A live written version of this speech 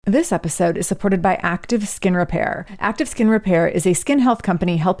This episode is supported by Active Skin Repair. Active Skin Repair is a skin health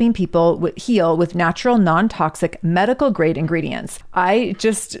company helping people heal with natural, non-toxic, medical-grade ingredients. I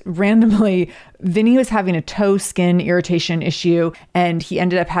just randomly, Vinny was having a toe skin irritation issue, and he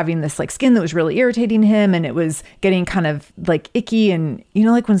ended up having this like skin that was really irritating him, and it was getting kind of like icky, and you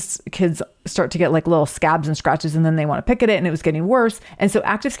know, like when kids start to get like little scabs and scratches and then they want to pick at it, and it was getting worse. And so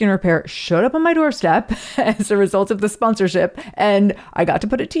Active Skin Repair showed up on my doorstep as a result of the sponsorship, and I got to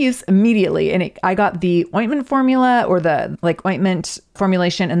put it to use immediately. And I got the ointment formula, or the like ointment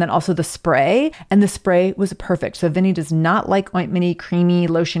formulation, and then also the spray, and the spray was perfect. So Vinny does not like ointmenty, creamy,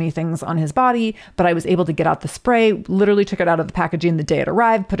 lotiony things on his body, but I was able to get out the spray, literally took it out of the packaging the day it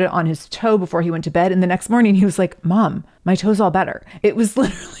arrived, put it on his toe before he went to bed. And the next morning he was like, "Mom, my toe's all better." It was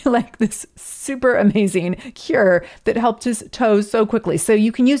literally like this super amazing cure that helped his toes so quickly. So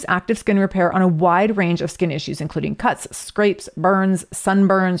you can use Active Skin Repair on a wide range of skin issues, including cuts, scrapes, burns,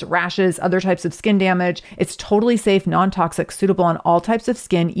 sunburns, rashes, other types of skin damage. It's totally safe, non-toxic, suitable on all types of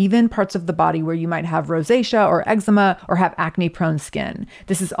skin, even parts of the body where you might have rosacea or eczema or have acne-prone skin.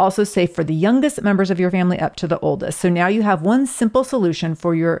 This is also safe for the youngest members of your family up to the oldest. So now you have one simple solution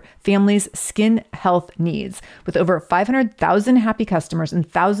for your family's skin health needs. With over 500,000 happy customers and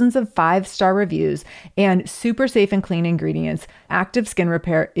thousands of 5-star reviews and super safe and clean ingredients, Active Skin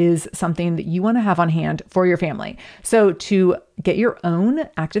Repair is something that you want to have on hand for your family. So to get your own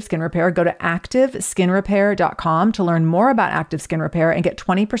Active Skin Repair, go to activeskinrepair.com to learn more about Active Skin Repair and get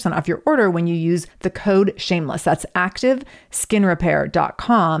 20% off your order when you use the code SHAMELESS. That's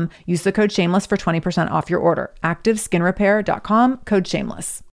activeskinrepair.com. Use the code SHAMELESS for 20% off your order. activeskinrepair.com, code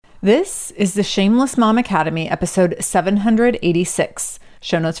SHAMELESS. This is the Shameless Mom Academy, episode 786.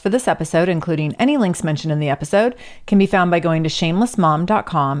 Show notes for this episode, including any links mentioned in the episode, can be found by going to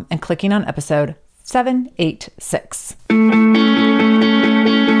shamelessmom.com and clicking on episode 786.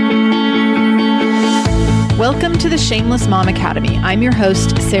 Welcome to the Shameless Mom Academy. I'm your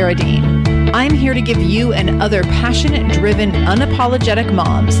host, Sarah Dean. I'm here to give you and other passionate, driven, unapologetic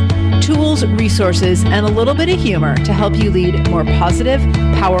moms tools, resources, and a little bit of humor to help you lead more positive,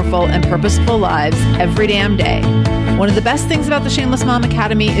 powerful, and purposeful lives every damn day. One of the best things about the Shameless Mom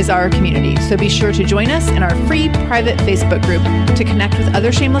Academy is our community, so be sure to join us in our free private Facebook group to connect with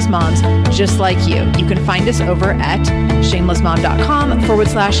other shameless moms just like you. You can find us over at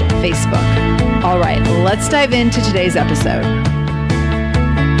shamelessmom.com/Facebook. All right, let's dive into today's episode.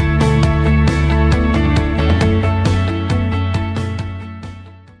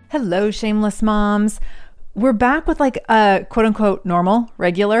 Hello, shameless moms. We're back with like a quote unquote normal,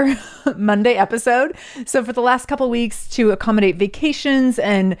 regular Monday episode. So for the last couple of weeks, to accommodate vacations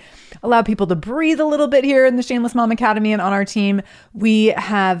and allow people to breathe a little bit here in the Shameless Mom Academy and on our team, we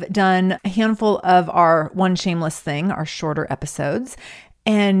have done a handful of our One Shameless Thing, our shorter episodes.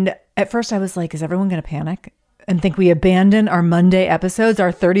 And at first I was like, is everyone going to panic and think we abandon our Monday episodes,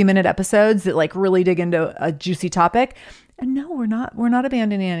 our 30-minute episodes that like really dig into a juicy topic? And no, we're not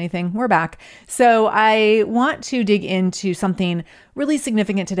abandoning anything. We're back. So I want to dig into something really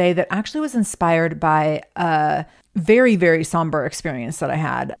significant today that actually was inspired by a very, very somber experience that I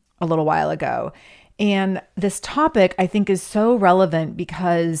had a little while ago. And this topic I think is so relevant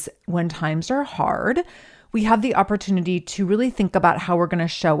because when times are hard, we have the opportunity to really think about how we're going to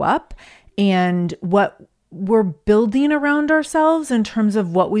show up and what we're building around ourselves in terms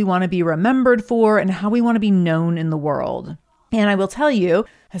of what we want to be remembered for and how we want to be known in the world. And I will tell you,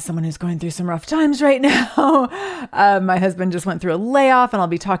 as someone who's going through some rough times right now, my husband just went through a layoff, and I'll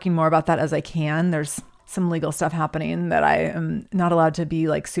be talking more about that as I can. There's some legal stuff happening that I am not allowed to be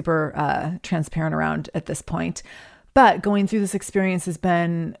like super transparent around at this point. But going through this experience has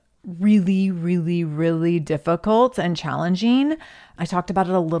been really, really, really difficult and challenging. I talked about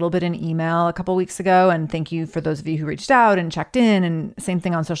it a little bit in email a couple weeks ago, and thank you for those of you who reached out and checked in, and same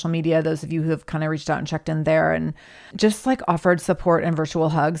thing on social media, those of you who have kind of reached out and checked in there and just like offered support and virtual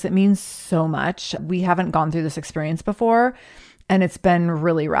hugs. It means so much. We haven't gone through this experience before, and it's been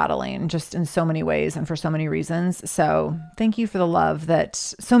really rattling just in so many ways and for so many reasons. So thank you for the love that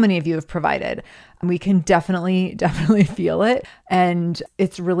so many of you have provided. We can definitely feel it. And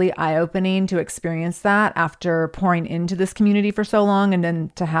it's really eye-opening to experience that after pouring into this community for so long. And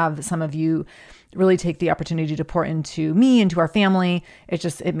then to have some of you really take the opportunity to pour into me, into our family.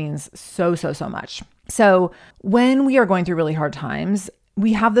 It means so much. So when we are going through really hard times,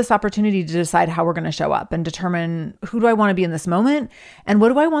 we have this opportunity to decide how we're going to show up and determine who do I want to be in this moment? And what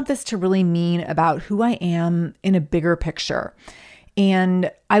do I want this to really mean about who I am in a bigger picture? And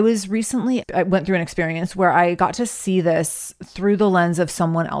I went through an experience where I got to see this through the lens of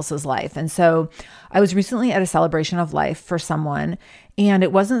someone else's life. And so I was recently at a celebration of life for someone, and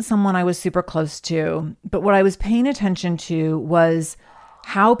it wasn't someone I was super close to, but what I was paying attention to was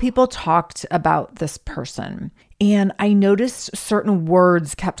how people talked about this person. And I noticed certain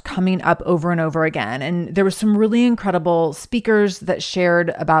words kept coming up over and over again. And there were some really incredible speakers that shared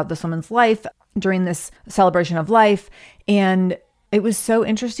about this woman's life during this celebration of life. And it was so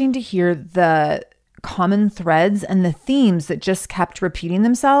interesting to hear the common threads and the themes that just kept repeating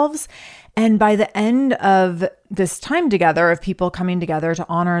themselves. And by the end of this time together, of people coming together to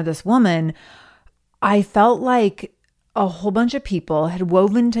honor this woman, I felt like a whole bunch of people had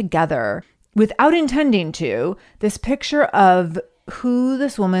woven together, without intending to, this picture of who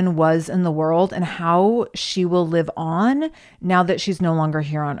this woman was in the world and how she will live on now that she's no longer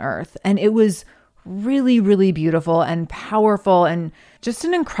here on earth. And it was really, really beautiful and powerful and just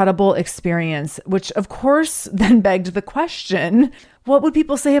an incredible experience, which of course then begged the question, what would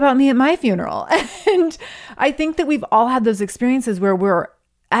people say about me at my funeral? And I think that we've all had those experiences where we're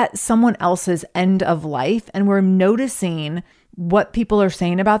at someone else's end of life and we're noticing what people are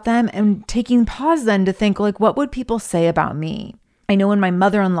saying about them and taking pause then to think, like, what would people say about me? I know when my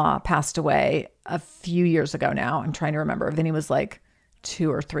mother-in-law passed away a few years ago now, I'm trying to remember, Vinny was like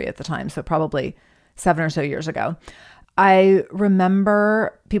 2 or 3 at the time, so probably 7 or so years ago. I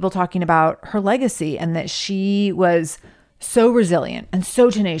remember people talking about her legacy and that she was so resilient and so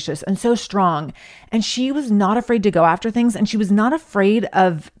tenacious and so strong. And she was not afraid to go after things. And she was not afraid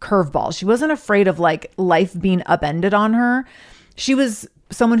of curveballs. She wasn't afraid of like life being upended on her. She was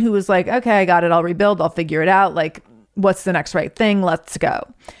someone who was like, okay, I got it. I'll rebuild. I'll figure it out. Like, what's the next right thing? Let's go.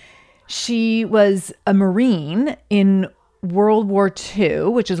 She was a Marine in World War II,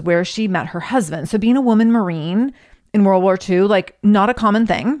 which is where she met her husband. So being a woman Marine in World War II, like not a common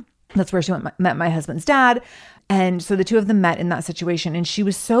thing. That's where she met my husband's dad. And so the two of them met in that situation. And she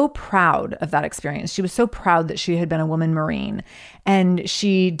was so proud of that experience. She was so proud that she had been a woman Marine. And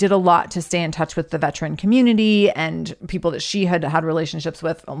she did a lot to stay in touch with the veteran community and people that she had had relationships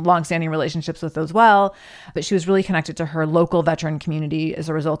with, longstanding relationships with as well. But she was really connected to her local veteran community as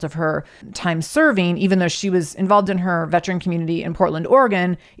a result of her time serving, even though she was involved in her veteran community in Portland,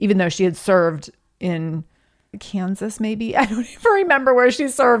 Oregon, even though she had served in Kansas, maybe. I don't even remember where she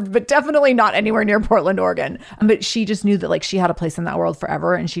served, but definitely not anywhere near Portland, Oregon. But she just knew that like she had a place in that world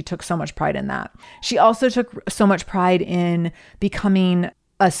forever. And she took so much pride in that. She also took so much pride in becoming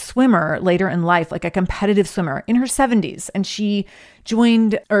a swimmer later in life, like a competitive swimmer in her 70s. And she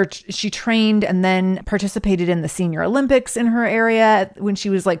she trained and then participated in the Senior Olympics in her area when she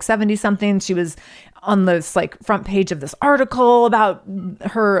was like 70 something. She was on this like front page of this article about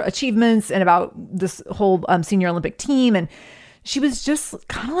her achievements and about this whole Senior Olympic team. And she was just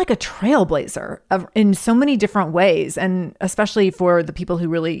kind of like a trailblazer in so many different ways. And especially for the people who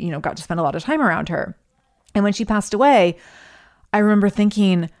really, got to spend a lot of time around her. And when she passed away, I remember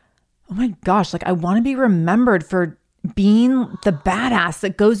thinking, oh my gosh, like I want to be remembered for being the badass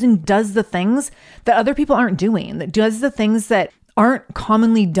that goes and does the things that other people aren't doing, that does the things that aren't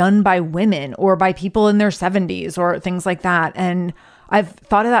commonly done by women or by people in their 70s or things like that. And I've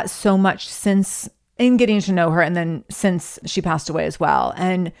thought of that so much since in getting to know her and then since she passed away as well.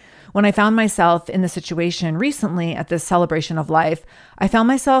 And when I found myself in the situation recently at this celebration of life, I found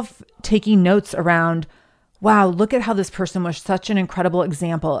myself taking notes around, wow, look at how this person was such an incredible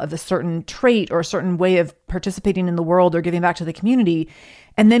example of a certain trait or a certain way of participating in the world or giving back to the community.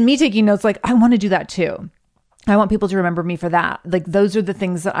 And then me taking notes like, I want to do that too. I want people to remember me for that. Like those are the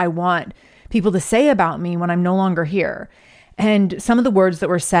things that I want people to say about me when I'm no longer here. And some of the words that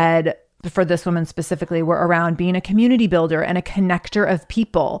were said for this woman specifically were around being a community builder and a connector of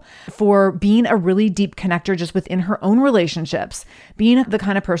people, for being a really deep connector just within her own relationships, being the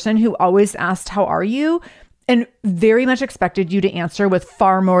kind of person who always asked, how are you? And very much expected you to answer with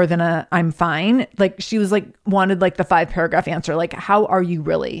far more than a I'm fine. Like she was like wanted like the 5-paragraph answer, like how are you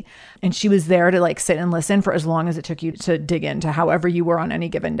really? And she was there to like sit and listen for as long as it took you to dig into however you were on any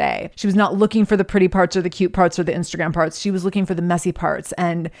given day. She was not looking for the pretty parts or the cute parts or the Instagram parts. She was looking for the messy parts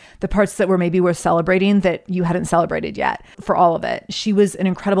and the parts that were maybe worth celebrating that you hadn't celebrated yet. For all of it, she was an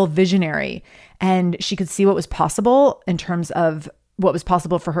incredible visionary and she could see what was possible in terms of what was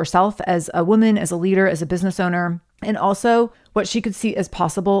possible for herself as a woman, as a leader, as a business owner, and also what she could see as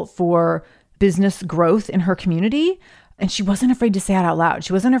possible for business growth in her community. And she wasn't afraid to say it out loud.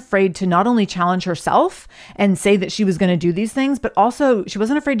 She wasn't afraid to not only challenge herself and say that she was going to do these things, but also she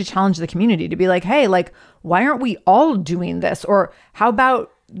wasn't afraid to challenge the community to be like, hey, like, why aren't we all doing this? Or how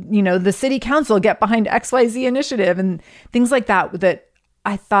about the city council get behind XYZ initiative and things like that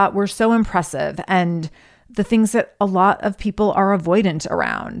I thought were so impressive, and the things that a lot of people are avoidant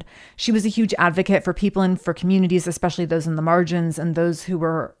around. She was a huge advocate for people and for communities, especially those in the margins and those who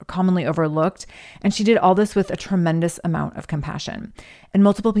were commonly overlooked. And she did all this with a tremendous amount of compassion. And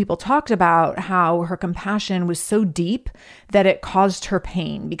multiple people talked about how her compassion was so deep that it caused her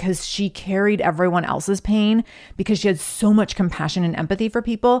pain, because she carried everyone else's pain because she had so much compassion and empathy for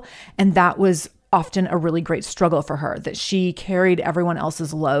people. And that was often a really great struggle for her, that she carried everyone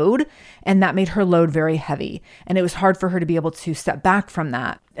else's load, and that made her load very heavy. And it was hard for her to be able to step back from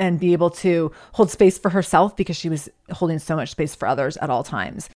that and be able to hold space for herself, because she was holding so much space for others at all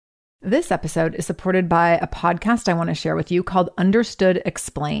times. This episode is supported by a podcast I want to share with you called Understood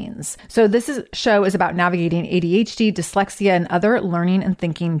Explains. So show is about navigating ADHD, dyslexia, and other learning and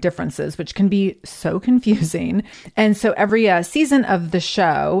thinking differences, which can be so confusing. And so every season of the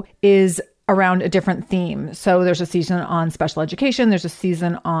show is around a different theme. So there's a season on special education, there's a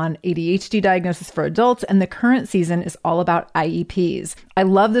season on ADHD diagnosis for adults, and the current season is all about IEPs. I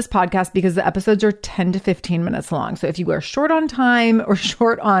love this podcast because the episodes are 10 to 15 minutes long. So if you are short on time or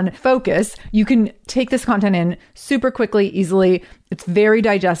short on focus, you can take this content in super quickly, easily. It's very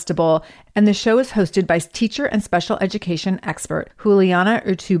digestible. And the show is hosted by teacher and special education expert Juliana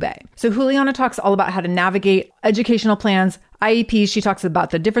Urtubey. So Juliana talks all about how to navigate educational plans, IEPs. She talks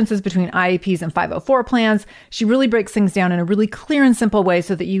about the differences between IEPs and 504 plans. She really breaks things down in a really clear and simple way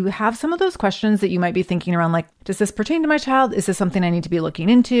so that you have some of those questions that you might be thinking around, like, does this pertain to my child? Is this something I need to be looking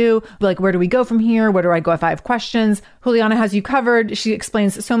into? Like, where do we go from here? Where do I go if I have questions? Juliana has you covered. She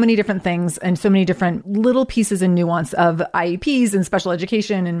explains so many different things and so many different little pieces and nuance of IEPs and special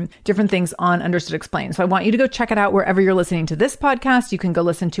education and different things on Understood Explains. So I want you to go check it out wherever you're listening to this podcast. You can go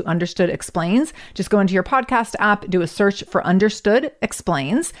listen to Understood Explains. Just go into your podcast app, do a search for Understood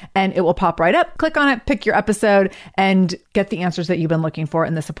Explains, and it will pop right up. Click on it, pick your episode, and get the answers that you've been looking for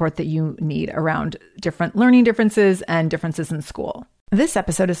and the support that you need around different learning differences and differences in school. This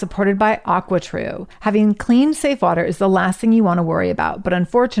episode is supported by AquaTrue. Having clean, safe water is the last thing you want to worry about. But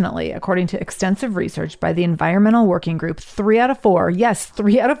unfortunately, according to extensive research by the Environmental Working Group, 3 out of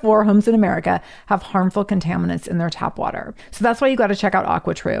 4 homes in America have harmful contaminants in their tap water. So that's why you got to check out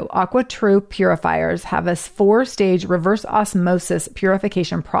AquaTrue. AquaTrue purifiers have a 4-stage reverse osmosis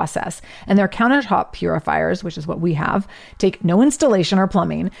purification process. And their countertop purifiers, which is what we have, take no installation or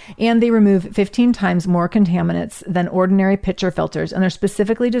plumbing, and they remove 15 times more contaminants than ordinary pitcher filters. And they're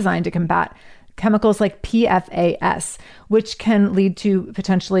specifically designed to combat chemicals like PFAS, which can lead to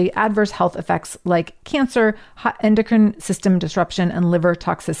potentially adverse health effects like cancer, endocrine system disruption, and liver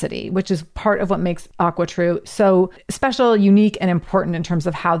toxicity, which is part of what makes AquaTrue so special, unique, and important in terms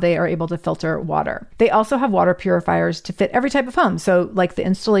of how they are able to filter water. They also have water purifiers to fit every type of home. So like the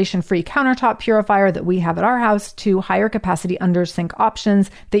installation-free countertop purifier that we have at our house, to higher capacity under sink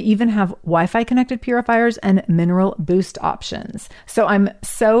options. They even have Wi-Fi connected purifiers and mineral boost options. So I'm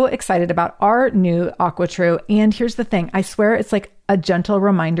so excited about our new AquaTrue. And here's the thing, I swear it's like a gentle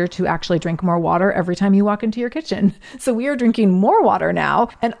reminder to actually drink more water every time you walk into your kitchen. So we are drinking more water now,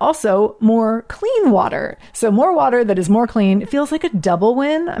 and also more clean water. So more water that is more clean. It feels like a double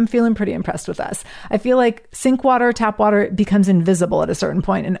win. I'm feeling pretty impressed with us. I feel like sink water, tap water becomes invisible at a certain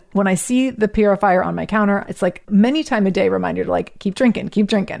point. And when I see the purifier on my counter, it's like many times a day reminder to like, keep drinking, keep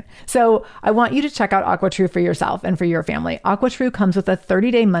drinking. So I want you to check out AquaTrue for yourself and for your family. AquaTrue comes with a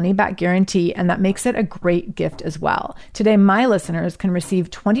 30-day money-back guarantee, and that makes it a great gift as well. Today, my listeners can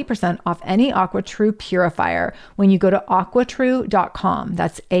receive 20% off any AquaTrue purifier when you go to aquatrue.com.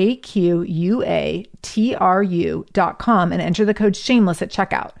 That's AQUATRU.com and enter the code shameless at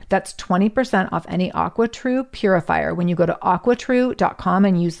checkout. That's 20% off any AquaTrue purifier when you go to aquatrue.com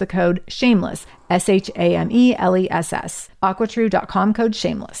and use the code shameless, SHAMELESS. aquatrue.com, code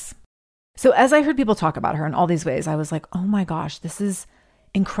shameless. So as I heard people talk about her in all these ways, I was like, oh my gosh, this is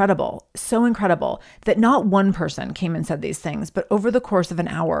incredible. So incredible that not one person came and said these things, but over the course of an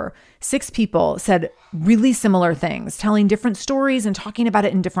hour, 6 people said really similar things, telling different stories and talking about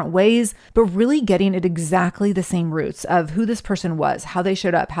it in different ways, but really getting at exactly the same roots of who this person was, how they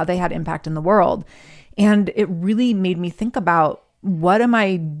showed up, how they had impact in the world. And it really made me think about, what am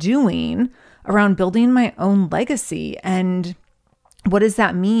I doing around building my own legacy? And what does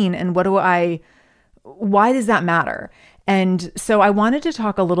that mean? And why does that matter? And so I wanted to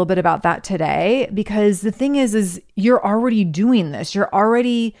talk a little bit about that today, because the thing is you're already doing this. You're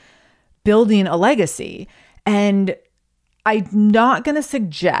already building a legacy. And I'm not going to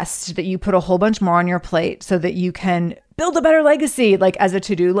suggest that you put a whole bunch more on your plate so that you can build a better legacy, like as a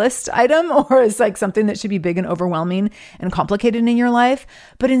to-do list item, or as like something that should be big and overwhelming and complicated in your life,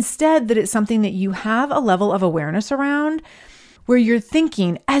 but instead that it's something that you have a level of awareness around, where you're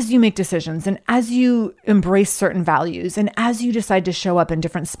thinking as you make decisions and as you embrace certain values and as you decide to show up in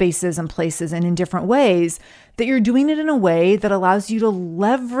different spaces and places and in different ways, that you're doing it in a way that allows you to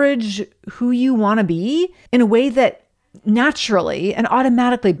leverage who you want to be in a way that naturally and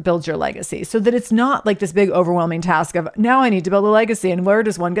automatically builds your legacy, so that it's not like this big overwhelming task of now I need to build a legacy and where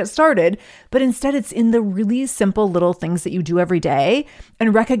does one get started? But instead it's in the really simple little things that you do every day,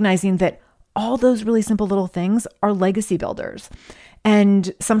 and recognizing that all those really simple little things are legacy builders.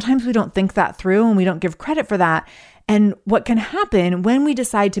 And sometimes we don't think that through and we don't give credit for that. And what can happen when we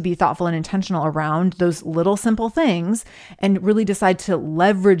decide to be thoughtful and intentional around those little simple things and really decide to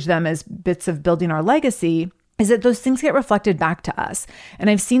leverage them as bits of building our legacy is that those things get reflected back to us. And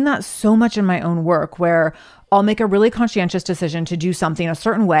I've seen that so much in my own work, where I'll make a really conscientious decision to do something a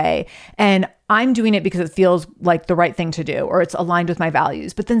certain way, and I'm doing it because it feels like the right thing to do, or it's aligned with my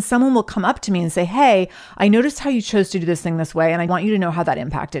values. But then someone will come up to me and say, hey, I noticed how you chose to do this thing this way, and I want you to know how that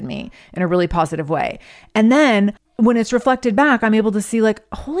impacted me in a really positive way. And then when it's reflected back, I'm able to see like,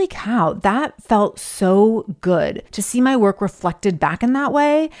 holy cow, that felt so good to see my work reflected back in that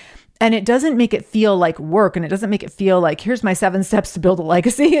way. And it doesn't make it feel like work, and it doesn't make it feel like, here's my 7 steps to build a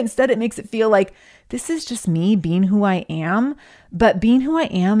legacy. Instead, it makes it feel like this is just me being who I am, but being who I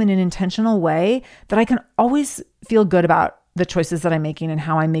am in an intentional way that I can always feel good about the choices that I'm making and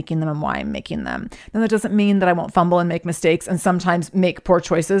how I'm making them and why I'm making them. Now, that doesn't mean that I won't fumble and make mistakes and sometimes make poor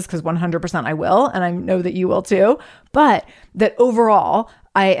choices, because 100% I will. And I know that you will too. But that overall,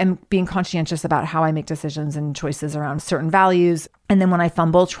 I am being conscientious about how I make decisions and choices around certain values. And then when I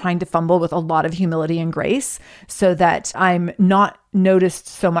fumble, trying to fumble with a lot of humility and grace, so that I'm not noticed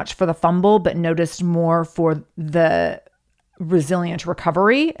so much for the fumble, but noticed more for the resilient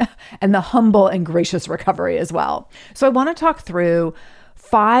recovery and the humble and gracious recovery as well. So I want to talk through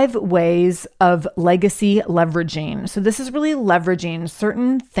 5 ways of legacy leveraging. So this is really leveraging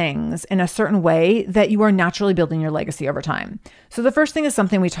certain things in a certain way that you are naturally building your legacy over time. So the first thing is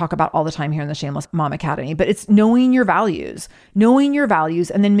something we talk about all the time here in the Shameless Mom Academy, but it's knowing your values,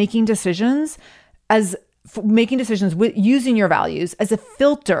 and then making decisions with using your values as a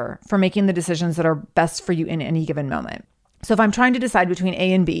filter for making the decisions that are best for you in any given moment. So if I'm trying to decide between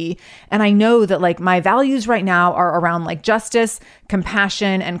A and B, and I know that like my values right now are around like justice,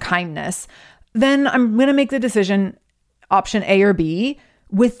 compassion, and kindness, then I'm going to make the decision option A or B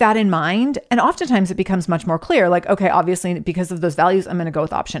with that in mind. And oftentimes it becomes much more clear, like, okay, obviously because of those values, I'm going to go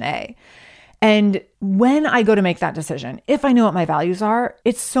with option A. And when I go to make that decision, if I know what my values are,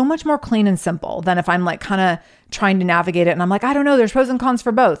 it's so much more clean and simple than if I'm like kind of trying to navigate it and I'm like, I don't know, there's pros and cons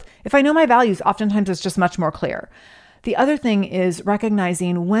for both. If I know my values, oftentimes it's just much more clear. The other thing is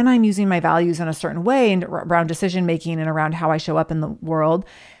recognizing when I'm using my values in a certain way and around decision making and around how I show up in the world,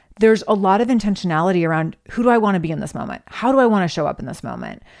 there's a lot of intentionality around who do I want to be in this moment? How do I want to show up in this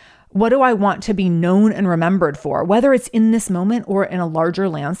moment? What do I want to be known and remembered for, whether it's in this moment or in a larger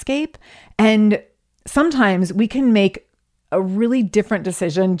landscape? And sometimes we can make a really different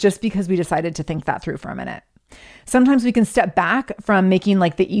decision just because we decided to think that through for a minute. Sometimes we can step back from making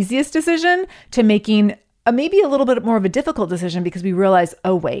like the easiest decision to making maybe a little bit more of a difficult decision, because we realize,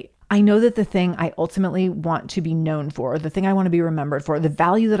 oh, wait, I know that the thing I ultimately want to be known for, the thing I want to be remembered for, the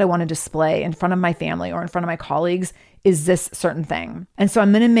value that I want to display in front of my family or in front of my colleagues is this certain thing. And so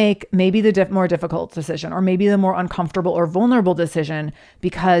I'm going to make maybe the more difficult decision, or maybe the more uncomfortable or vulnerable decision,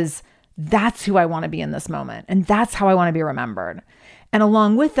 because that's who I want to be in this moment. And that's how I want to be remembered. And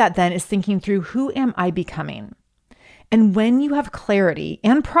along with that then is thinking through, who am I becoming? And when you have clarity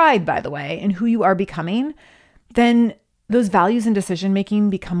and pride, by the way, in who you are becoming, then those values and decision-making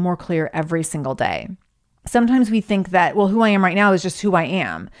become more clear every single day. Sometimes we think that, well, who I am right now is just who I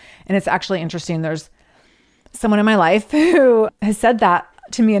am. And it's actually interesting. There's someone in my life who has said that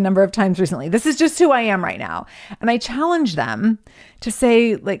to me a number of times recently. This is just who I am right now. And I challenge them to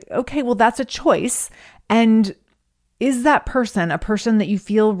say like, okay, well, that's a choice. And is that person a person that you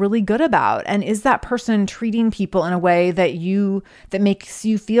feel really good about? And is that person treating people in a way that makes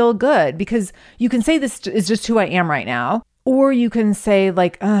you feel good? Because you can say this is just who I am right now, or you can say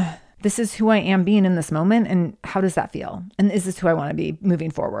like, this is who I am being in this moment. And how does that feel? And is this who I want to be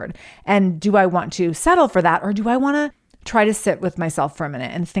moving forward? And do I want to settle for that? Or do I want to try to sit with myself for a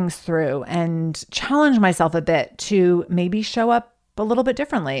minute and think through and challenge myself a bit to maybe show up a little bit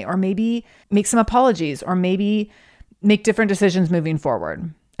differently, or maybe make some apologies, or maybe make different decisions moving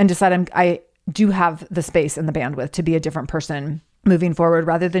forward, and decide do have the space and the bandwidth to be a different person moving forward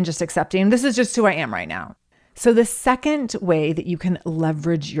rather than just accepting this is just who I am right now. So the second way that you can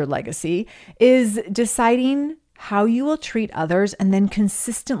leverage your legacy is deciding how you will treat others and then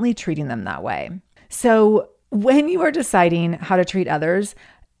consistently treating them that way. So when you are deciding how to treat others,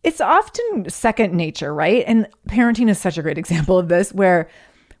 it's often second nature, right? And parenting is such a great example of this, where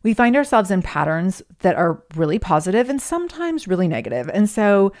we find ourselves in patterns that are really positive and sometimes really negative. And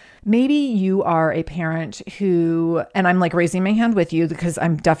so maybe you are a parent who, and I'm like raising my hand with you because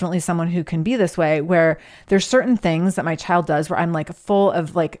I'm definitely someone who can be this way, where there's certain things that my child does where I'm like full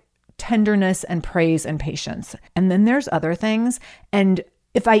of like tenderness and praise and patience. And then there's other things. And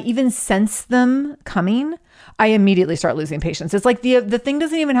if I even sense them coming, I immediately start losing patience. It's like the thing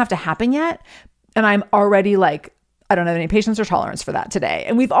doesn't even have to happen yet. And I'm already like, I don't have any patience or tolerance for that today.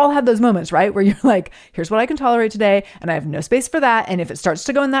 And we've all had those moments, right? Where you're like, here's what I can tolerate today, and I have no space for that. And if it starts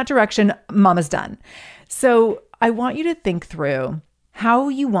to go in that direction, mama's done. So I want you to think through how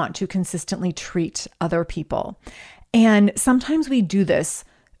you want to consistently treat other people. And sometimes we do this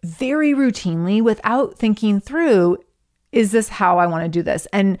very routinely without thinking through, is this how I want to do this?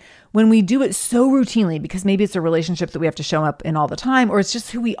 And when we do it so routinely, because maybe it's a relationship that we have to show up in all the time, or it's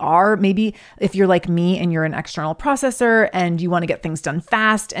just who we are. Maybe if you're like me and you're an external processor and you want to get things done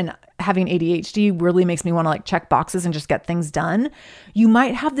fast, and having ADHD really makes me want to like check boxes and just get things done. You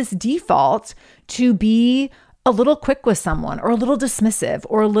might have this default to be a little quick with someone, or a little dismissive,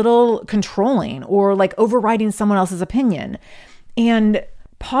 or a little controlling, or like overriding someone else's opinion. And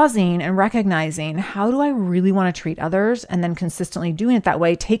pausing and recognizing, how do I really want to treat others, and then consistently doing it that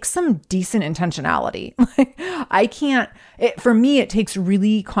way takes some decent intentionality. For me, it takes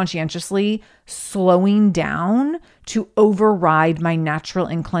really conscientiously slowing down to override my natural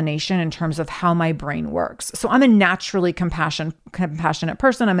inclination in terms of how my brain works. So I'm a naturally compassionate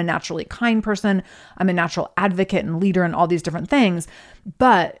person. I'm a naturally kind person. I'm a natural advocate and leader and all these different things.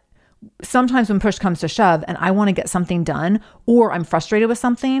 But sometimes when push comes to shove and I want to get something done, or I'm frustrated with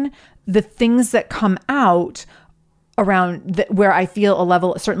something, the things that come out around where I feel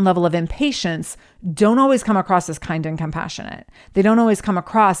a certain level of impatience don't always come across as kind and compassionate. They don't always come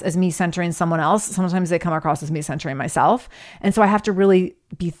across as me centering someone else. Sometimes they come across as me centering myself. And so I have to really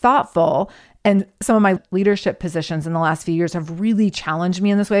be thoughtful. And some of my leadership positions in the last few years have really challenged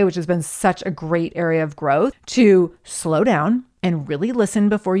me in this way, which has been such a great area of growth, to slow down and really listen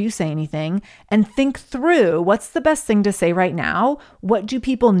before you say anything and think through, what's the best thing to say right now? What do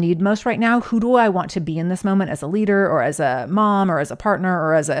people need most right now? Who do I want to be in this moment as a leader, or as a mom, or as a partner,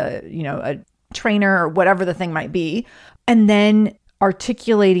 or as a trainer, or whatever the thing might be? And then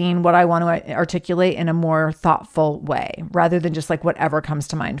articulating what I want to articulate in a more thoughtful way, rather than just like whatever comes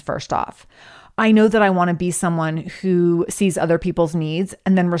to mind first off. I know that I want to be someone who sees other people's needs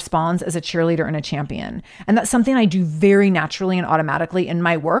and then responds as a cheerleader and a champion. And that's something I do very naturally and automatically in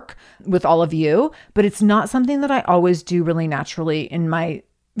my work with all of you, but it's not something that I always do really naturally in my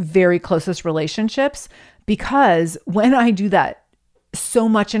very closest relationships, because when I do that so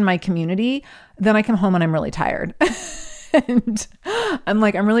much in my community, then I come home and I'm really tired. And I'm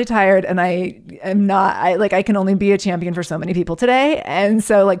like, I'm really tired, and I can only be a champion for so many people today. And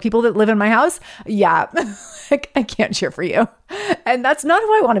so like people that live in my house, yeah, like I can't cheer for you. And that's not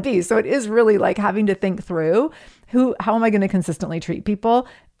who I want to be. So it is really like having to think through how am I going to consistently treat people,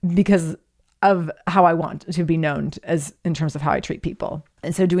 because of how I want to be known as in terms of how I treat people.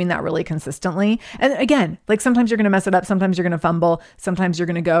 And so doing that really consistently. And again, like sometimes you're going to mess it up. Sometimes you're going to fumble. Sometimes you're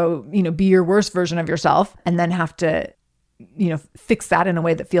going to go, be your worst version of yourself, and then have to fix that in a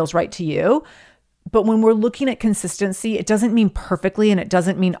way that feels right to you. But when we're looking at consistency, it doesn't mean perfectly, and it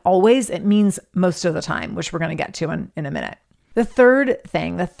doesn't mean always. It means most of the time, which we're going to get to in a minute. The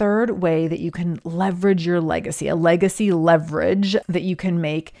third way that you can leverage your legacy, a legacy leverage that you can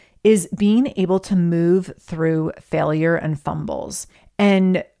make, is being able to move through failure and fumbles.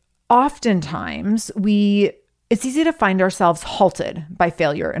 And oftentimes it's easy to find ourselves halted by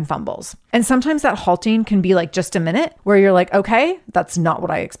failure and fumbles. And sometimes that halting can be like just a minute where you're like, okay, that's not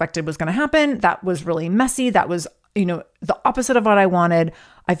what I expected was going to happen. That was really messy. That was, the opposite of what I wanted.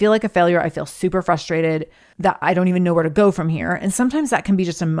 I feel like a failure. I feel super frustrated that I don't even know where to go from here. And sometimes that can be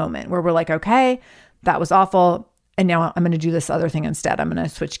just a moment where we're like, okay, that was awful. And now I'm going to do this other thing instead. I'm going to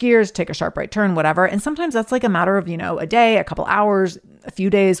switch gears, take a sharp right turn, whatever. And sometimes that's like a matter of, a day, a couple hours, a few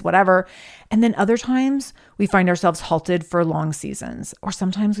days, whatever. And then other times we find ourselves halted for long seasons, or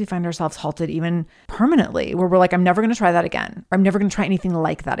sometimes we find ourselves halted even permanently, where we're like, I'm never going to try that again. Or I'm never going to try anything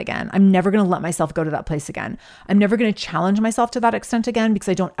like that again. I'm never going to let myself go to that place again. I'm never going to challenge myself to that extent again, because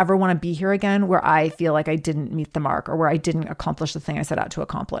I don't ever want to be here again where I feel like I didn't meet the mark or where I didn't accomplish the thing I set out to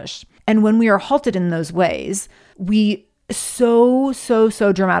accomplish. And when we are halted in those ways, we so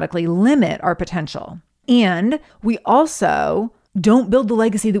dramatically limit our potential. And we also don't build the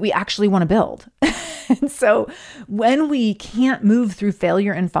legacy that we actually want to build. And so when we can't move through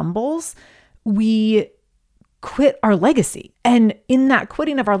failure and fumbles, we quit our legacy. And in that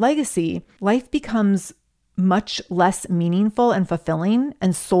quitting of our legacy, life becomes much less meaningful and fulfilling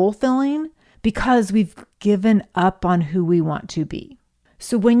and soul-filling because we've given up on who we want to be.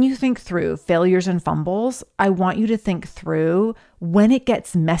 So when you think through failures and fumbles, I want you to think through, when it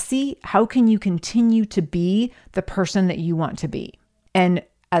gets messy, how can you continue to be the person that you want to be? And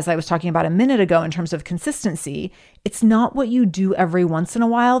as I was talking about a minute ago, in terms of consistency, it's not what you do every once in a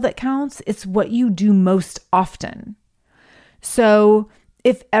while that counts. It's what you do most often. So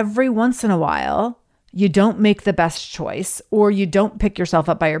if every once in a while you don't make the best choice, or you don't pick yourself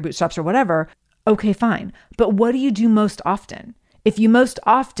up by your bootstraps or whatever, okay, fine. But what do you do most often? If you most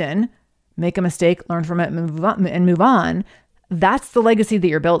often make a mistake, learn from it, and move on, that's the legacy that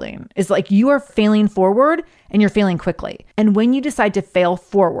you're building. It's like you are failing forward and you're failing quickly. And when you decide to fail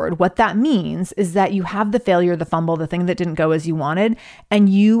forward, what that means is that you have the failure, the fumble, the thing that didn't go as you wanted, and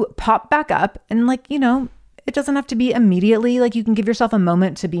you pop back up and it doesn't have to be immediately. Like, you can give yourself a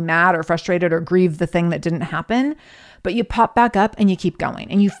moment to be mad or frustrated or grieve the thing that didn't happen, but you pop back up and you keep going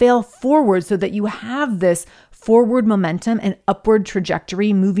and you fail forward so that you have this forward momentum and upward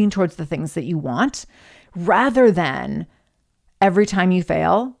trajectory moving towards the things that you want, rather than every time you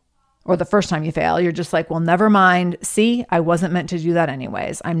fail or the first time you fail, you're just like, well, never mind. See, I wasn't meant to do that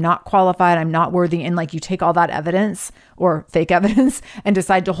anyways. I'm not qualified. I'm not worthy. And like, you take all that evidence or fake evidence and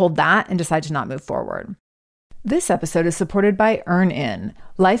decide to hold that and decide to not move forward. This episode is supported by EarnIn.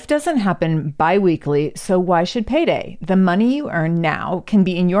 Life doesn't happen bi-weekly, so why should payday? The money you earn now can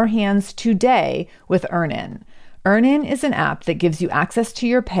be in your hands today with EarnIn. EarnIn is an app that gives you access to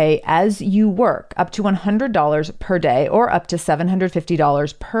your pay as you work, up to $100 per day or up to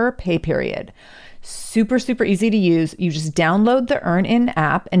 $750 per pay period. Super easy to use. You just download the EarnIn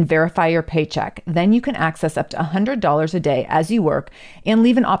app and verify your paycheck. Then you can access up to $100 a day as you work and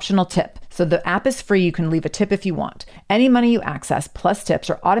leave an optional tip. So the app is free. You can leave a tip if you want. Any money you access plus tips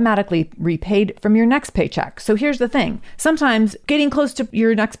are automatically repaid from your next paycheck. So here's the thing. Sometimes getting close to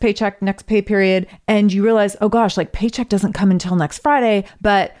your next paycheck, next pay period, and you realize, oh gosh, like paycheck doesn't come until next Friday,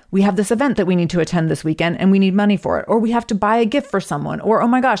 but we have this event that we need to attend this weekend and we need money for it. Or we have to buy a gift for someone. Or, oh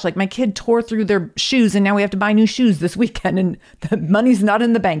my gosh, like my kid tore through their shoes and now we have to buy new shoes this weekend and the money's not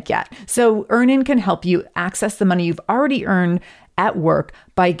in the bank yet. So EarnIn can help you access the money you've already earned at work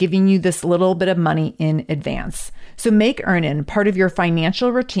by giving you this little bit of money in advance. So make EarnIn part of your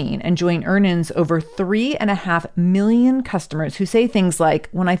financial routine and join EarnIn's over 3.5 million customers who say things like,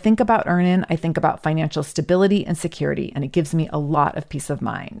 when I think about EarnIn, I think about financial stability and security, and it gives me a lot of peace of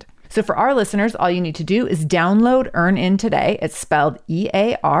mind. So for our listeners, all you need to do is download EarnIn today. It's spelled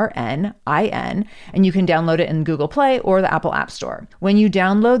EARNIN, and you can download it in Google Play or the Apple App Store. When you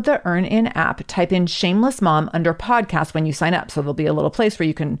download the EarnIn app, type in Shameless Mom under podcast when you sign up. So there'll be a little place where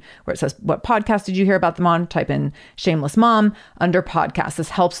it says, what podcast did you hear about them on? Type in Shameless Mom under podcast. This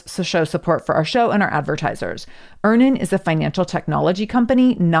helps to show support for our show and our advertisers. EarnIn is a financial technology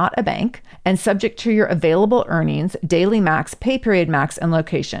company, not a bank, and subject to your available earnings, daily max, pay period max, and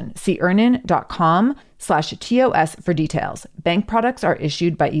location. See earnin.com/TOS for details. Bank products are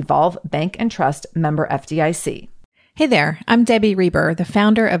issued by Evolve Bank and Trust, member FDIC. Hey there, I'm Debbie Reber, the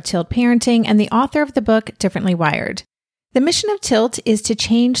founder of Tilt Parenting and the author of the book Differently Wired. The mission of Tilt is to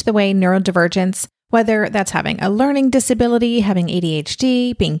change the way neurodivergence, whether that's having a learning disability, having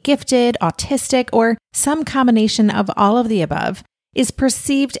ADHD, being gifted, autistic, or some combination of all of the above, is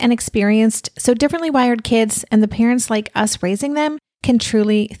perceived and experienced so differently wired kids and the parents like us raising them can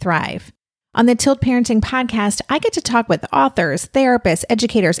truly thrive. On the Tilt Parenting podcast, I get to talk with authors, therapists,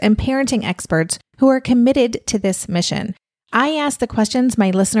 educators, and parenting experts who are committed to this mission. I ask the questions my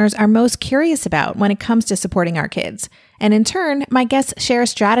listeners are most curious about when it comes to supporting our kids. And in turn, my guests share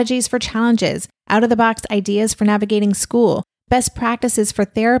strategies for challenges, out-of-the-box ideas for navigating school, best practices for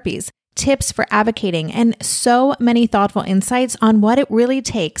therapies, tips for advocating, and so many thoughtful insights on what it really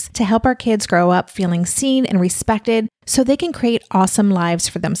takes to help our kids grow up feeling seen and respected so they can create awesome lives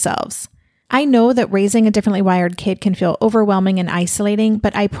for themselves. I know that raising a differently wired kid can feel overwhelming and isolating,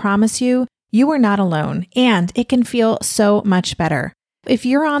 but I promise you, you are not alone, and it can feel so much better. If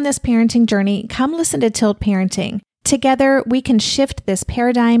you're on this parenting journey, come listen to Tilt Parenting. Together, we can shift this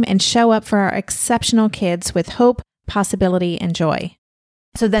paradigm and show up for our exceptional kids with hope, possibility, and joy.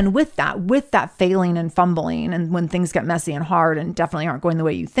 So then with that failing and fumbling, and when things get messy and hard and definitely aren't going the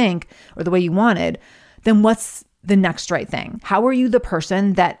way you think or the way you wanted, then what's the next right thing? How are you the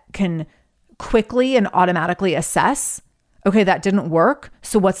person that can quickly and automatically assess, okay, that didn't work,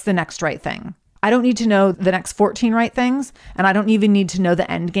 so what's the next right thing? I don't need to know the next 14 right things, and I don't even need to know the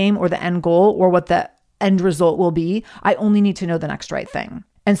end game or the end goal or what the end result will be. I only need to know the next right thing.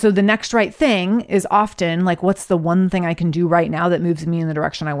 And so the next right thing is often like, what's the one thing I can do right now that moves me in the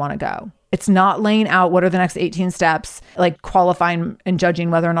direction I want to go? It's not laying out what are the next 18 steps, like qualifying and judging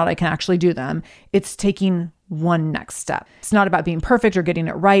whether or not I can actually do them. It's taking one next step. It's not about being perfect or getting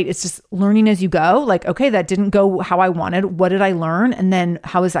it right. It's just learning as you go. Like, okay, that didn't go how I wanted. What did I learn? And then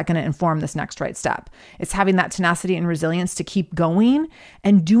how is that going to inform this next right step? It's having that tenacity and resilience to keep going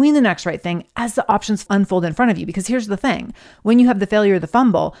and doing the next right thing as the options unfold in front of you. Because here's the thing, when you have the failure or the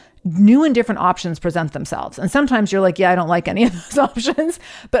fumble, new and different options present themselves. And sometimes you're like, yeah, I don't like any of those options.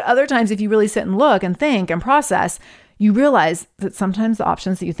 But other times, if you really sit and look and think and process, you realize that sometimes the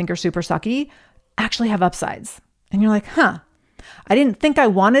options that you think are super sucky actually have upsides. And you're like, I didn't think I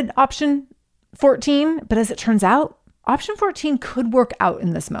wanted option 14, but as it turns out, option 14 could work out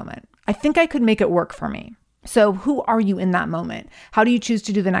in this moment. I think I could make it work for me. So who are you in that moment? How do you choose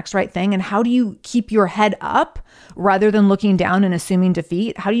to do the next right thing? And how do you keep your head up rather than looking down and assuming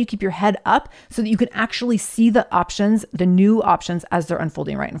defeat? How do you keep your head up so that you can actually see the options, the new options as they're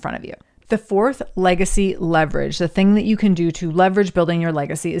unfolding right in front of you? The fourth, legacy leverage. The thing that you can do to leverage building your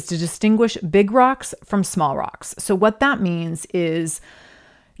legacy is to distinguish big rocks from small rocks. So what that means is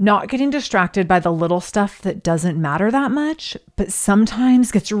not getting distracted by the little stuff that doesn't matter that much, but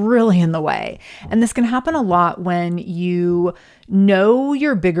sometimes gets really in the way. And this can happen a lot when you know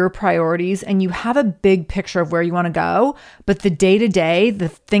your bigger priorities and you have a big picture of where you want to go, but the day-to-day, the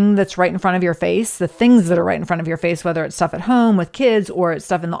thing that's right in front of your face, the things that are right in front of your face, whether it's stuff at home with kids or it's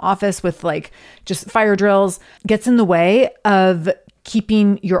stuff in the office with like just fire drills, gets in the way of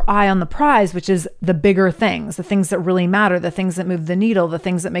keeping your eye on the prize, which is the bigger things, the things that really matter, the things that move the needle, the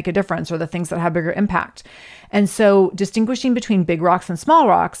things that make a difference, or the things that have bigger impact. And so distinguishing between big rocks and small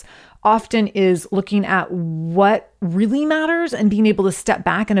rocks often is looking at what really matters and being able to step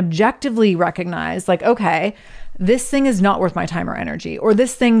back and objectively recognize, like, okay, this thing is not worth my time or energy, or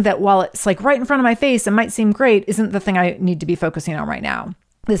this thing that while it's like right in front of my face and might seem great, isn't the thing I need to be focusing on right now.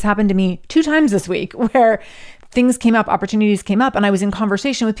 This happened to me 2 times this week where things came up, opportunities came up, and I was in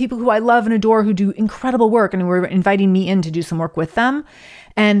conversation with people who I love and adore who do incredible work and were inviting me in to do some work with them.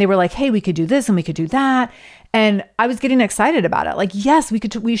 And they were like, hey, we could do this and we could do that. And I was getting excited about it. Like, yes,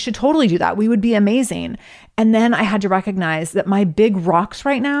 we should totally do that. We would be amazing. And then I had to recognize that my big rocks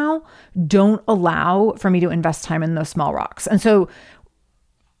right now don't allow for me to invest time in those small rocks. And so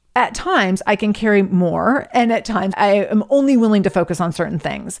at times I can carry more, and at times I am only willing to focus on certain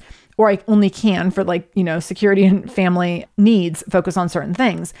things, or I only can for security and family needs, focus on certain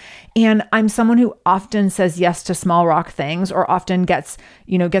things. And I'm someone who often says yes to small rock things, or often gets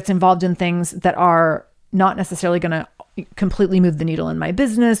involved in things that are not necessarily going to completely move the needle in my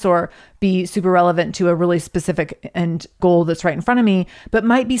business or be super relevant to a really specific end goal that's right in front of me, but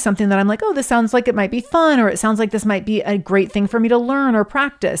might be something that I'm like, oh, this sounds like it might be fun, or it sounds like this might be a great thing for me to learn or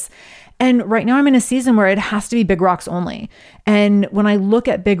practice. And right now I'm in a season where it has to be big rocks only. And when I look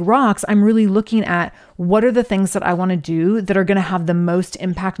at big rocks, I'm really looking at what are the things that I want to do that are going to have the most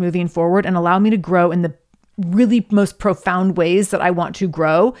impact moving forward and allow me to grow in the really most profound ways that I want to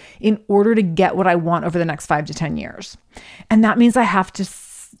grow in order to get what I want over the next 5 to 10 years. And that means I have to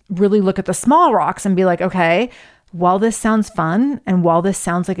really look at the small rocks and be like, okay, while this sounds fun and while this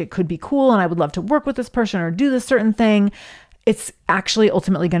sounds like it could be cool and I would love to work with this person or do this certain thing, it's actually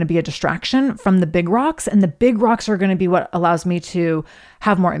ultimately going to be a distraction from the big rocks. And the big rocks are going to be what allows me to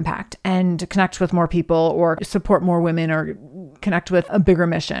have more impact and connect with more people or support more women or connect with a bigger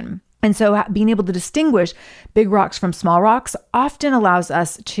mission. And so being able to distinguish big rocks from small rocks often allows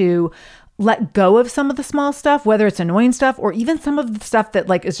us to let go of some of the small stuff, whether it's annoying stuff or even some of the stuff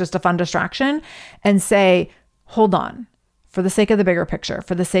that is just a fun distraction, and say, hold on, for the sake of the bigger picture,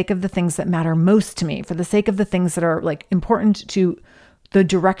 for the sake of the things that matter most to me, for the sake of the things that are important to the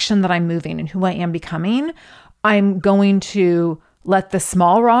direction that I'm moving and who I am becoming, I'm going to let the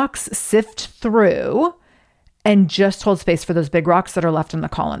small rocks sift through and just hold space for those big rocks that are left in the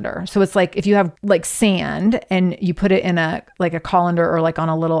colander. So it's like if you have like sand and you put it in a colander or like on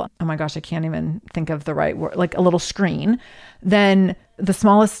a little, oh my gosh, I can't even think of the right word, like a little screen, then the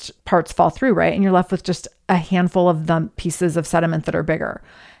smallest parts fall through, right? And you're left with just a handful of the pieces of sediment that are bigger.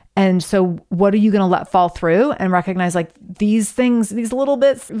 And so what are you going to let fall through and recognize like these things, these little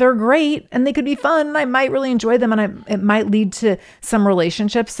bits, they're great and they could be fun and I might really enjoy them and it might lead to some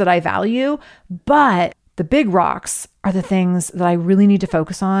relationships that I value, but the big rocks are the things that I really need to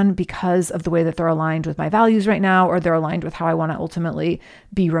focus on because of the way that they're aligned with my values right now, or they're aligned with how I want to ultimately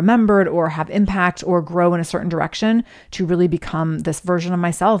be remembered or have impact or grow in a certain direction to really become this version of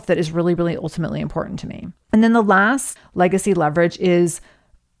myself that is really, really ultimately important to me. And then the last legacy leverage is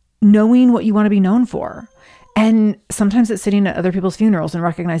knowing what you want to be known for. And sometimes it's sitting at other people's funerals and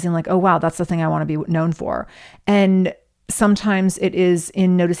recognizing like, oh, wow, that's the thing I want to be known for. And sometimes it is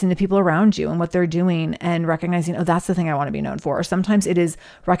in noticing the people around you and what they're doing and recognizing, oh, that's the thing I want to be known for. Or sometimes it is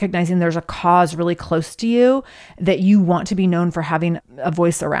recognizing there's a cause really close to you that you want to be known for having a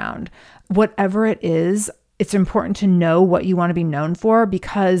voice around. Whatever it is, it's important to know what you want to be known for,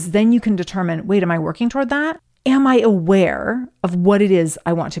 because then you can determine, wait, am I working toward that? Am I aware of what it is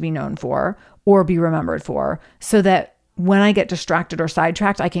I want to be known for or be remembered for, so that when I get distracted or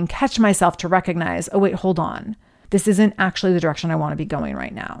sidetracked, I can catch myself to recognize, oh, wait, hold on. This isn't actually the direction I want to be going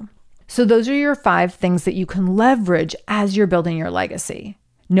right now. So those are your 5 things that you can leverage as you're building your legacy.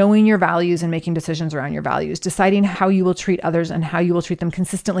 Knowing your values and making decisions around your values, deciding how you will treat others and how you will treat them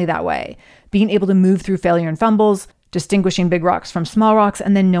consistently that way, being able to move through failure and fumbles, distinguishing big rocks from small rocks,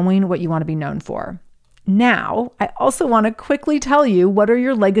 and then knowing what you want to be known for. Now, I also want to quickly tell you, what are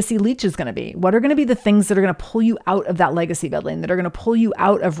your legacy leeches going to be? What are going to be the things that are going to pull you out of that legacy building, that are going to pull you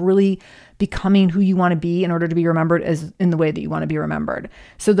out of really becoming who you want to be in order to be remembered as in the way that you want to be remembered?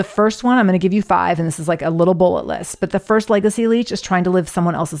 So the first one, I'm going to give you 5, and this is like a little bullet list, but the first legacy leech is trying to live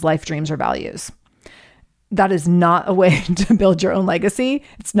someone else's life, dreams, or values. That is not a way to build your own legacy.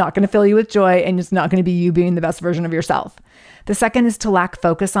 It's not going to fill you with joy, and it's not going to be you being the best version of yourself. The second is to lack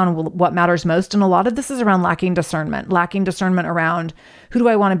focus on what matters most. And a lot of this is around lacking discernment around who do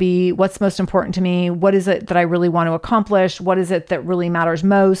I want to be? What's most important to me? What is it that I really want to accomplish? What is it that really matters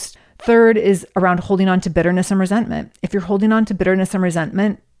most? Third is around holding on to bitterness and resentment. If you're holding on to bitterness and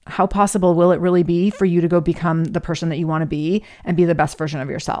resentment, how possible will it really be for you to go become the person that you want to be and be the best version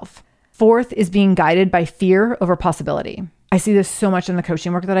of yourself? Fourth is being guided by fear over possibility. I see this so much in the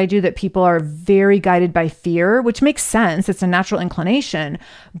coaching work that I do, that people are very guided by fear, which makes sense. It's a natural inclination,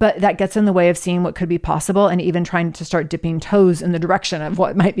 but that gets in the way of seeing what could be possible and even trying to start dipping toes in the direction of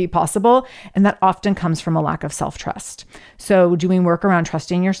what might be possible. And that often comes from a lack of self-trust. So doing work around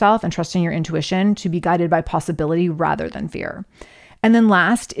trusting yourself and trusting your intuition to be guided by possibility rather than fear. And then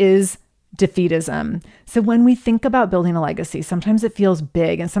last is defeatism. So when we think about building a legacy, sometimes it feels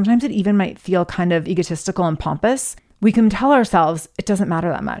big and sometimes it even might feel kind of egotistical and pompous. We can tell ourselves it doesn't matter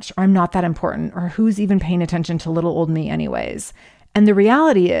that much, or I'm not that important, or who's even paying attention to little old me anyways. And the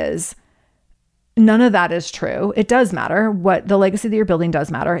reality is none of that is true. It does matter. What the legacy that you're building does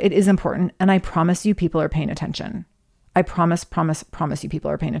matter. It is important. And I promise you people are paying attention. I promise you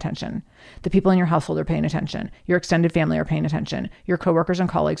people are paying attention. The people in your household are paying attention. Your extended family are paying attention. Your coworkers and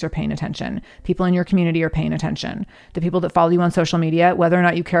colleagues are paying attention. People in your community are paying attention. The people that follow you on social media, whether or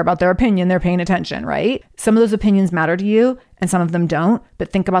not you care about their opinion, they're paying attention, right? Some of those opinions matter to you and some of them don't,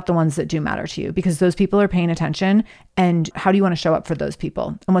 but think about the ones that do matter to you, because those people are paying attention. And how do you want to show up for those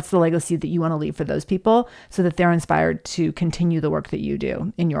people? And what's the legacy that you want to leave for those people so that they're inspired to continue the work that you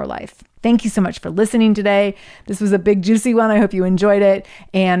do in your life? Thank you so much for listening today. This was a big, juicy one. I hope you enjoyed it.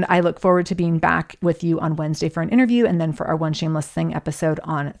 And I look forward to being back with you on Wednesday for an interview and then for our One Shameless Thing episode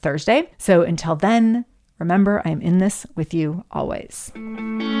on Thursday. So until then, remember, I am in this with you always.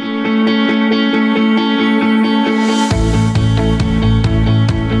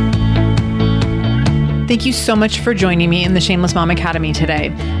 Thank you so much for joining me in the Shameless Mom Academy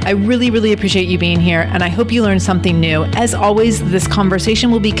today. I really, really appreciate you being here, and I hope you learned something new. As always, this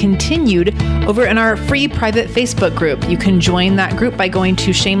conversation will be continued over in our free private Facebook group. You can join that group by going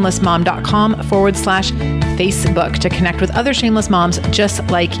to shamelessmom.com/Facebook to connect with other shameless moms just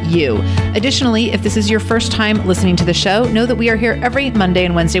like you. Additionally, if this is your first time listening to the show, know that we are here every Monday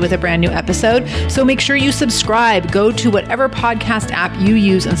and Wednesday with a brand new episode. So make sure you subscribe. Go to whatever podcast app you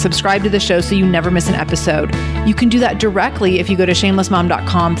use and subscribe to the show so you never miss an episode. You can do that directly if you go to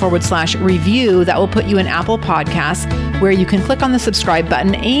shamelessmom.com/review. That will put you in Apple Podcasts, where you can click on the subscribe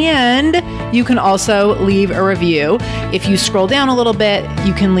button and You can also leave a review. If you scroll down a little bit,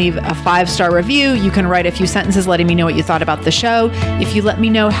 you can leave a 5-star review. You can write a few sentences letting me know what you thought about the show. If you let me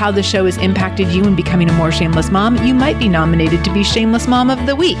know how the show has impacted you in becoming a more shameless mom, you might be nominated to be Shameless Mom of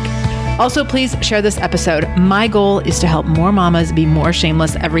the Week. Also, please share this episode. My goal is to help more mamas be more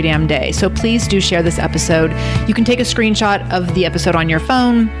shameless every damn day. So please do share this episode. You can take a screenshot of the episode on your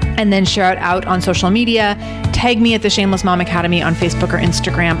phone and then share it out on social media. Tag me at the Shameless Mom Academy on Facebook or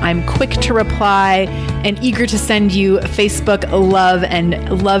Instagram. I'm quick to reply and eager to send you Facebook love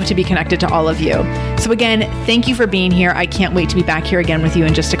and love to be connected to all of you. So again, thank you for being here. I can't wait to be back here again with you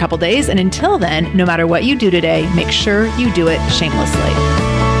in just a couple days. And until then, no matter what you do today, make sure you do it shamelessly.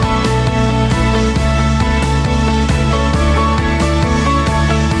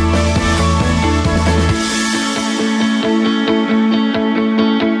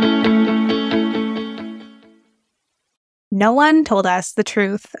 No one told us the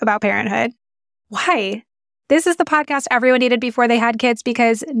truth about parenthood. Why? This is the podcast everyone needed before they had kids,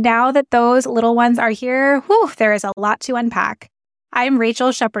 because now that those little ones are here, there is a lot to unpack. I'm Rachel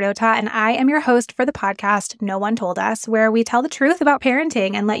Shepardota, and I am your host for the podcast No One Told Us, where we tell the truth about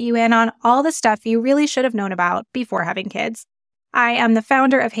parenting and let you in on all the stuff you really should have known about before having kids. I am the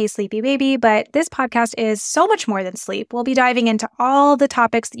founder of Hey Sleepy Baby, but this podcast is so much more than sleep. We'll be diving into all the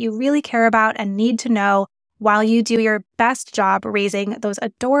topics that you really care about and need to know while you do your best job raising those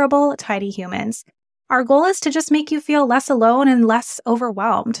adorable, tiny humans. Our goal is to just make you feel less alone and less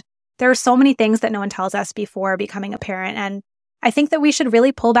overwhelmed. There are so many things that no one tells us before becoming a parent, and I think that we should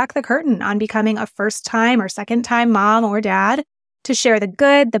really pull back the curtain on becoming a first-time or second-time mom or dad to share the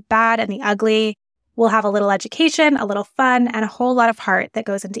good, the bad, and the ugly. We'll have a little education, a little fun, and a whole lot of heart that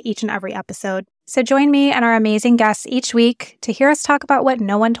goes into each and every episode. So join me and our amazing guests each week to hear us talk about what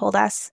no one told us.